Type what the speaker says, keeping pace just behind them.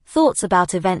Thoughts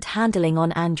about event handling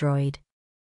on Android.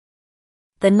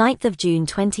 The 9th of June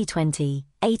 2020,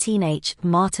 18H,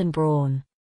 Martin Braun.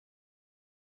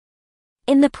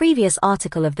 In the previous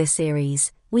article of this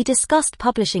series, we discussed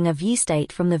publishing a view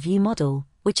state from the view model,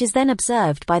 which is then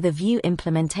observed by the view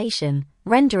implementation,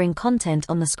 rendering content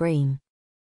on the screen.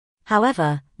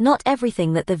 However, not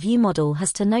everything that the view model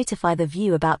has to notify the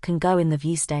view about can go in the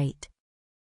view state.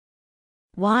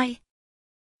 Why?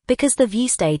 Because the view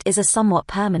state is a somewhat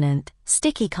permanent,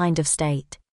 sticky kind of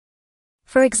state.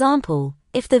 For example,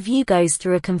 if the view goes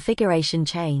through a configuration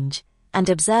change, and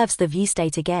observes the view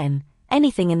state again,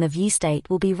 anything in the view state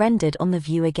will be rendered on the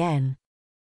view again.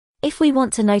 If we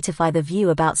want to notify the view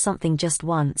about something just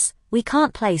once, we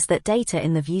can't place that data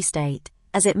in the view state,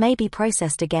 as it may be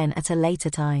processed again at a later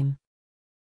time.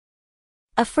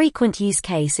 A frequent use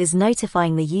case is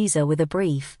notifying the user with a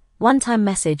brief, one-time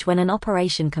message when an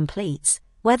operation completes,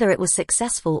 whether it was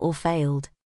successful or failed.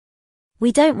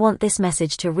 We don't want this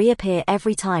message to reappear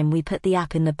every time we put the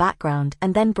app in the background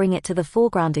and then bring it to the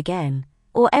foreground again,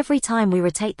 or every time we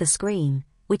rotate the screen,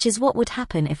 which is what would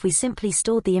happen if we simply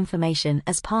stored the information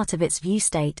as part of its view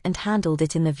state and handled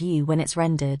it in the view when it's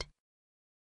rendered.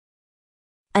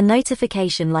 A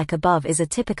notification like above is a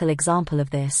typical example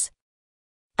of this.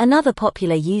 Another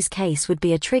popular use case would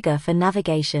be a trigger for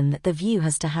navigation that the view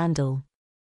has to handle.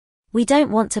 We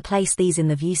don't want to place these in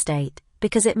the view state,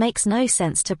 because it makes no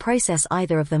sense to process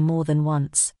either of them more than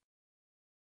once.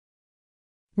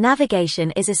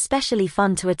 Navigation is especially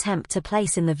fun to attempt to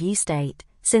place in the view state,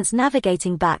 since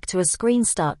navigating back to a screen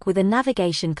stuck with a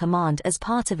navigation command as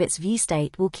part of its view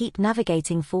state will keep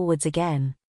navigating forwards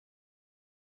again.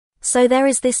 So there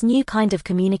is this new kind of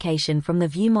communication from the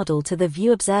view model to the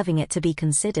view observing it to be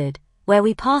considered, where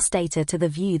we pass data to the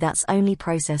view that's only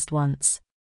processed once.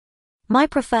 My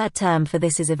preferred term for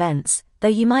this is events, though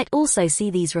you might also see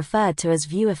these referred to as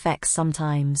view effects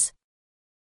sometimes.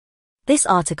 This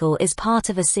article is part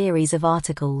of a series of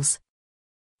articles.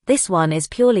 This one is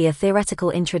purely a theoretical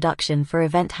introduction for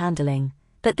event handling,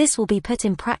 but this will be put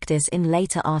in practice in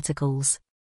later articles.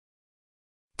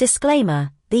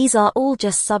 Disclaimer: these are all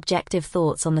just subjective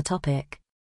thoughts on the topic.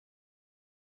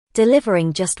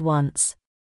 Delivering just once.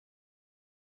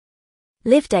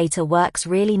 LiveData works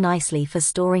really nicely for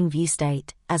storing view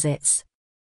state, as it's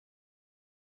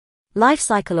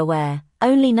lifecycle aware,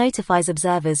 only notifies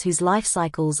observers whose life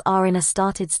cycles are in a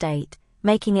started state,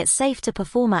 making it safe to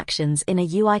perform actions in a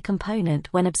UI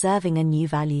component when observing a new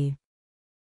value.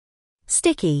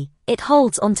 Sticky, it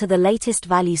holds onto the latest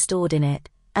value stored in it,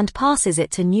 and passes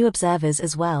it to new observers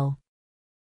as well.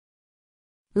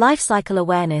 Lifecycle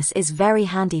awareness is very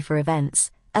handy for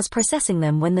events, as processing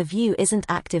them when the view isn't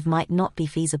active might not be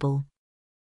feasible.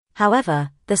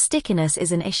 However, the stickiness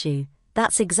is an issue.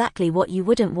 That's exactly what you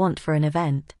wouldn't want for an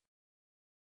event.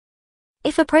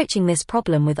 If approaching this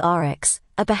problem with Rx,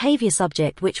 a behavior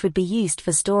subject which would be used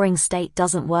for storing state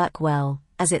doesn't work well,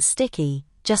 as it's sticky,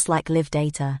 just like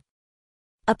LiveData.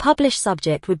 A publish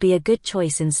subject would be a good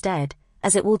choice instead,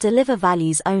 as it will deliver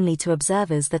values only to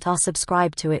observers that are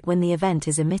subscribed to it when the event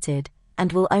is emitted,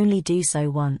 and will only do so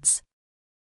once.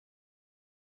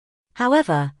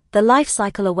 However, the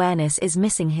lifecycle awareness is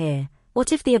missing here.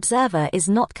 What if the observer is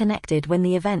not connected when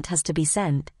the event has to be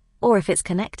sent, or if it's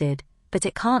connected, but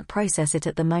it can't process it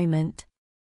at the moment?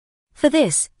 For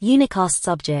this, unicast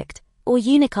subject, or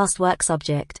unicast work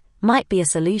subject, might be a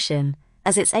solution,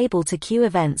 as it's able to queue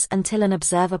events until an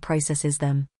observer processes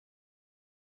them.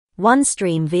 One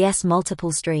stream vs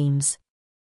multiple streams.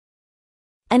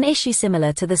 An issue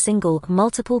similar to the single,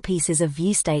 multiple pieces of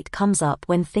view state comes up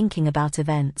when thinking about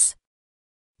events.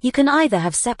 You can either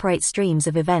have separate streams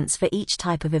of events for each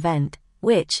type of event,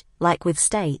 which, like with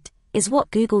state, is what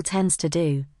Google tends to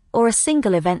do, or a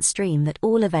single event stream that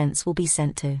all events will be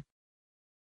sent to.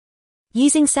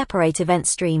 Using separate event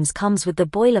streams comes with the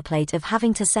boilerplate of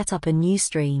having to set up a new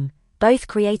stream, both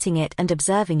creating it and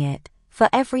observing it, for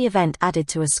every event added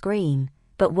to a screen,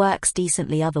 but works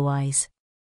decently otherwise.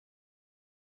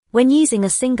 When using a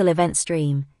single event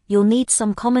stream, you'll need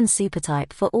some common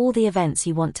supertype for all the events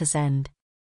you want to send.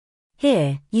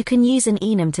 Here, you can use an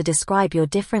enum to describe your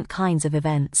different kinds of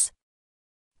events.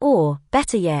 Or,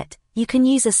 better yet, you can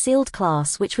use a sealed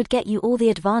class which would get you all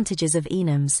the advantages of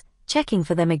enums, checking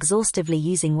for them exhaustively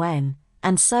using when,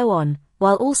 and so on,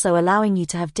 while also allowing you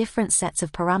to have different sets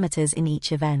of parameters in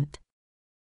each event.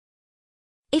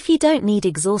 If you don't need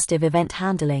exhaustive event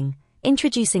handling,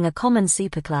 introducing a common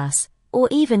superclass, or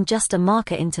even just a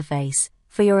marker interface,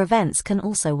 for your events can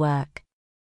also work.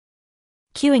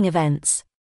 Queuing events.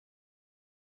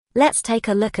 Let's take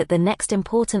a look at the next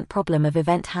important problem of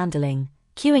event handling,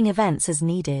 queuing events as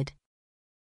needed.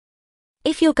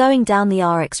 If you're going down the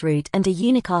Rx route and a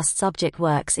unicast subject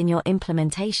works in your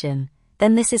implementation,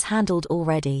 then this is handled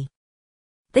already.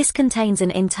 This contains an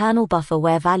internal buffer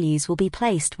where values will be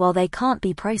placed while they can't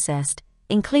be processed,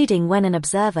 including when an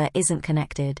observer isn't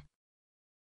connected.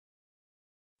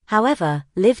 However,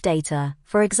 live data,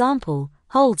 for example,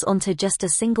 holds onto just a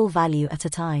single value at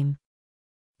a time.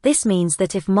 This means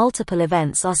that if multiple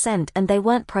events are sent and they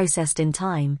weren't processed in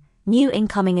time, new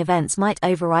incoming events might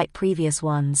overwrite previous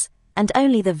ones, and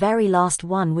only the very last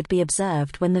one would be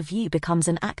observed when the view becomes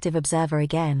an active observer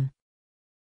again.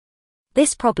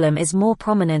 This problem is more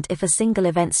prominent if a single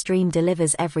event stream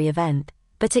delivers every event,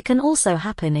 but it can also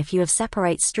happen if you have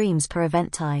separate streams per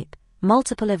event type.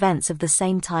 Multiple events of the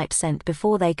same type sent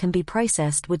before they can be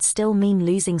processed would still mean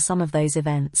losing some of those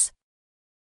events.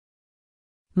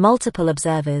 Multiple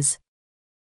observers.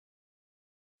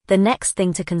 The next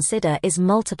thing to consider is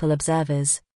multiple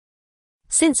observers.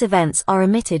 Since events are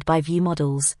emitted by view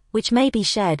models, which may be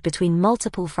shared between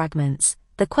multiple fragments,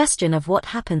 the question of what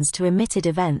happens to emitted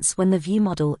events when the view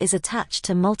model is attached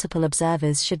to multiple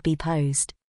observers should be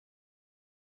posed.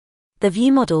 The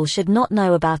view model should not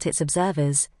know about its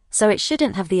observers, so it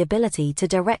shouldn't have the ability to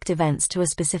direct events to a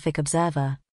specific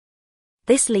observer.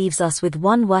 This leaves us with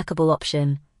one workable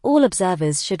option: all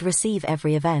observers should receive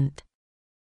every event.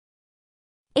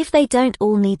 If they don't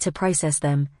all need to process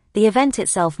them, the event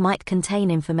itself might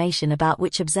contain information about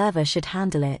which observer should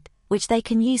handle it, which they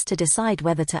can use to decide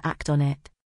whether to act on it.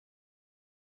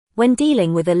 When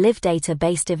dealing with a live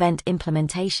data-based event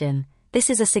implementation, this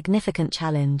is a significant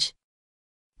challenge.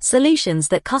 Solutions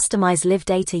that customize live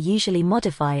data usually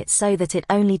modify it so that it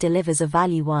only delivers a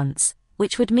value once,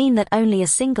 which would mean that only a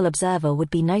single observer would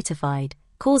be notified,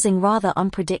 causing rather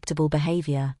unpredictable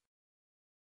behavior.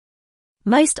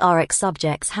 Most Rx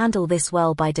subjects handle this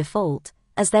well by default,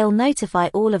 as they'll notify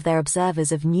all of their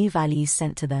observers of new values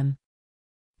sent to them.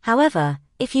 However,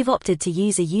 if you've opted to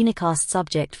use a unicast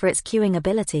subject for its queuing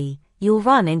ability, you'll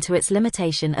run into its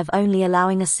limitation of only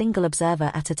allowing a single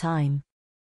observer at a time.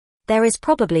 There is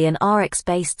probably an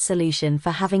Rx-based solution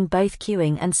for having both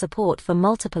queuing and support for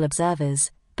multiple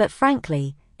observers, but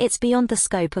frankly, it's beyond the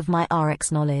scope of my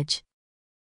Rx knowledge.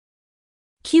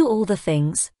 Queue all the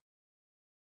things.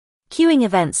 Queuing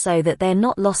events so that they're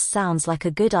not lost sounds like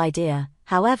a good idea.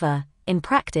 However, in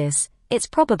practice, it's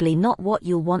probably not what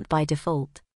you'll want by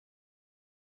default.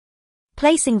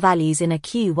 Placing values in a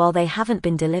queue while they haven't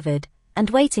been delivered, and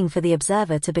waiting for the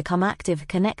observer to become active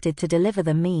connected to deliver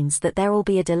them means that there will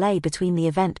be a delay between the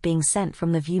event being sent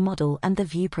from the view model and the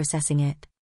view processing it.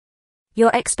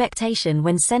 Your expectation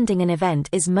when sending an event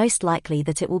is most likely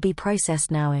that it will be processed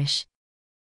nowish.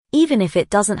 Even if it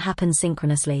doesn't happen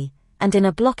synchronously, and in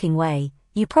a blocking way,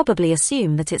 you probably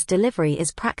assume that its delivery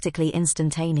is practically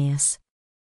instantaneous.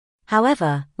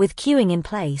 However, with queuing in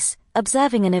place,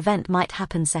 observing an event might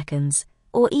happen seconds,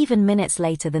 or even minutes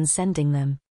later than sending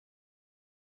them.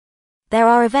 There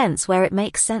are events where it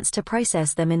makes sense to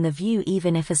process them in the view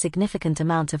even if a significant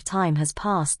amount of time has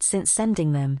passed since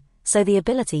sending them, so the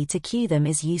ability to queue them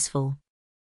is useful.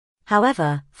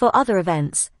 However, for other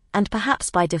events, and perhaps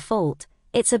by default,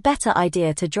 it's a better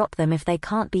idea to drop them if they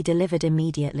can't be delivered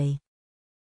immediately.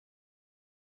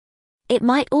 It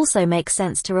might also make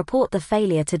sense to report the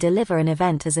failure to deliver an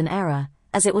event as an error,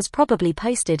 as it was probably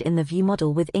posted in the view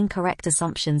model with incorrect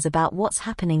assumptions about what's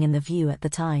happening in the view at the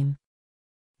time.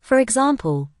 For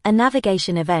example, a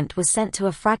navigation event was sent to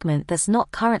a fragment that's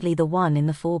not currently the one in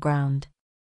the foreground.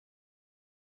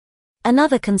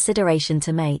 Another consideration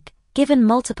to make: given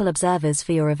multiple observers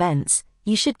for your events,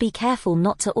 you should be careful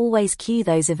not to always queue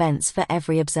those events for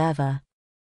every observer.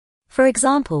 For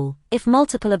example, if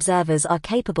multiple observers are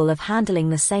capable of handling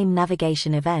the same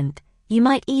navigation event, you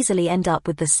might easily end up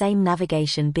with the same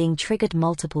navigation being triggered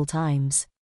multiple times.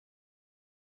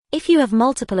 If you have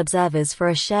multiple observers for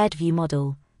a shared view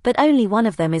model, but only one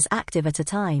of them is active at a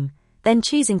time, then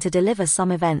choosing to deliver some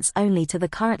events only to the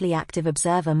currently active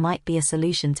observer might be a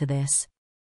solution to this.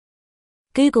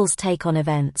 Google's take on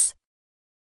events.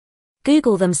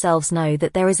 Google themselves know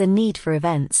that there is a need for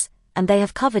events, and they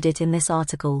have covered it in this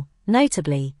article.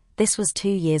 Notably, this was 2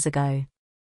 years ago.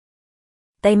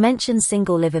 They mention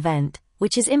single live event,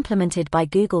 which is implemented by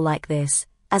Google like this,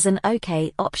 as an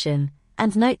OK option,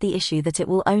 and note the issue that it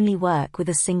will only work with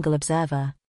a single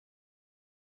observer.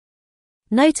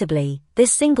 Notably,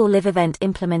 this single live event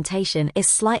implementation is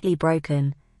slightly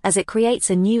broken, as it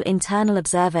creates a new internal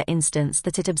observer instance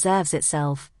that it observes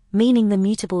itself, meaning the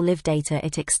mutable live data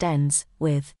it extends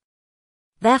with.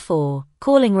 Therefore,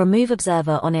 calling remove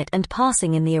observer on it and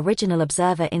passing in the original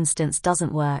observer instance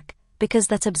doesn't work, because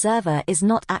that observer is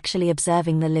not actually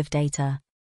observing the live data.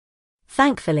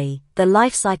 Thankfully, the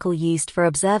lifecycle used for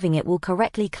observing it will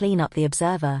correctly clean up the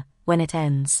observer when it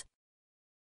ends.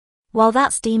 While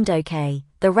that's deemed okay,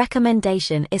 the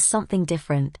recommendation is something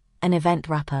different, an event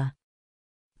wrapper.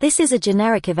 This is a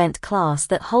generic event class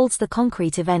that holds the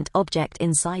concrete event object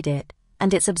inside it,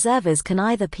 and its observers can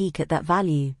either peek at that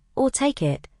value, or take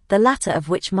it, the latter of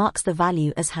which marks the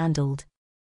value as handled.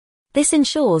 This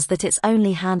ensures that it's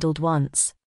only handled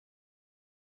once.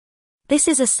 This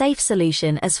is a safe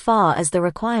solution as far as the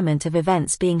requirement of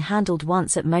events being handled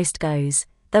once at most goes,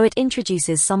 though it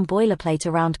introduces some boilerplate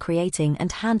around creating and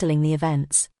handling the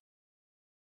events.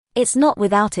 It's not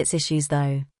without its issues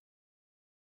though.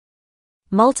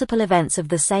 Multiple events of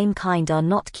the same kind are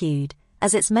not queued,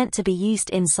 as it's meant to be used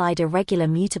inside a regular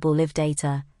mutable live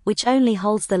data, which only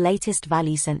holds the latest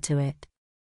value sent to it.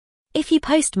 If you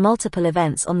post multiple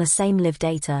events on the same live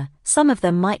data, some of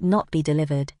them might not be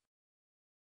delivered.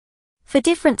 For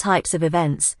different types of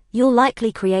events, you'll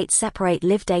likely create separate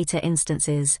live data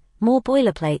instances, more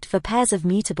boilerplate for pairs of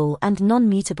mutable and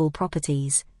non-mutable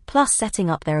properties, plus setting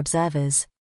up their observers.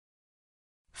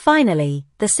 Finally,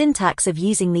 the syntax of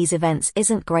using these events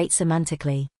isn't great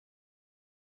semantically.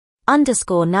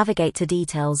 _navigate to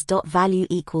details. Value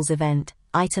equals event,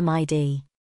 item ID.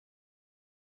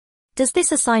 Does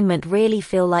this assignment really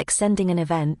feel like sending an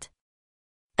event?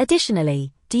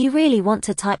 Additionally, do you really want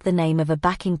to type the name of a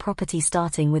backing property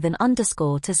starting with an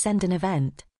underscore to send an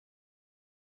event?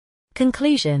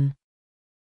 Conclusion.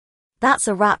 That's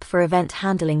a wrap for event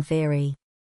handling theory.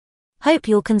 Hope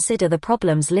you'll consider the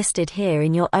problems listed here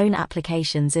in your own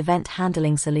application's event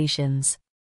handling solutions.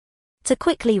 To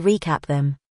quickly recap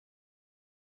them.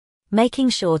 Making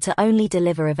sure to only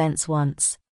deliver events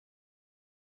once.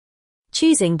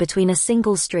 Choosing between a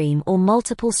single stream or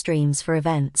multiple streams for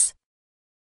events.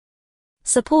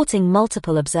 Supporting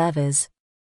multiple observers.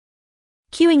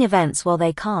 Queuing events while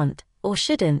they can't, or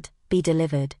shouldn't, be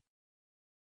delivered.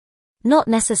 Not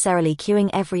necessarily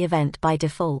queuing every event by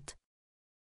default.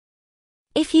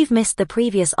 If you've missed the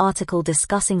previous article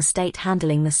discussing state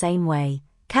handling the same way,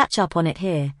 catch up on it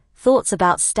here. Thoughts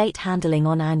about state handling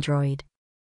on Android.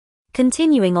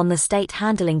 Continuing on the state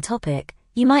handling topic,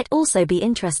 you might also be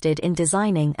interested in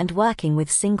designing and working with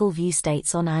single view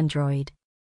states on Android.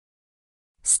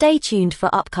 Stay tuned for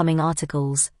upcoming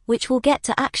articles, which will get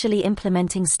to actually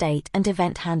implementing state and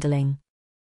event handling.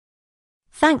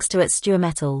 Thanks to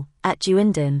 @StuarMetal,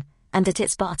 @Juinden, and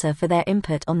 @ItsBarter for their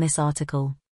input on this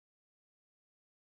article.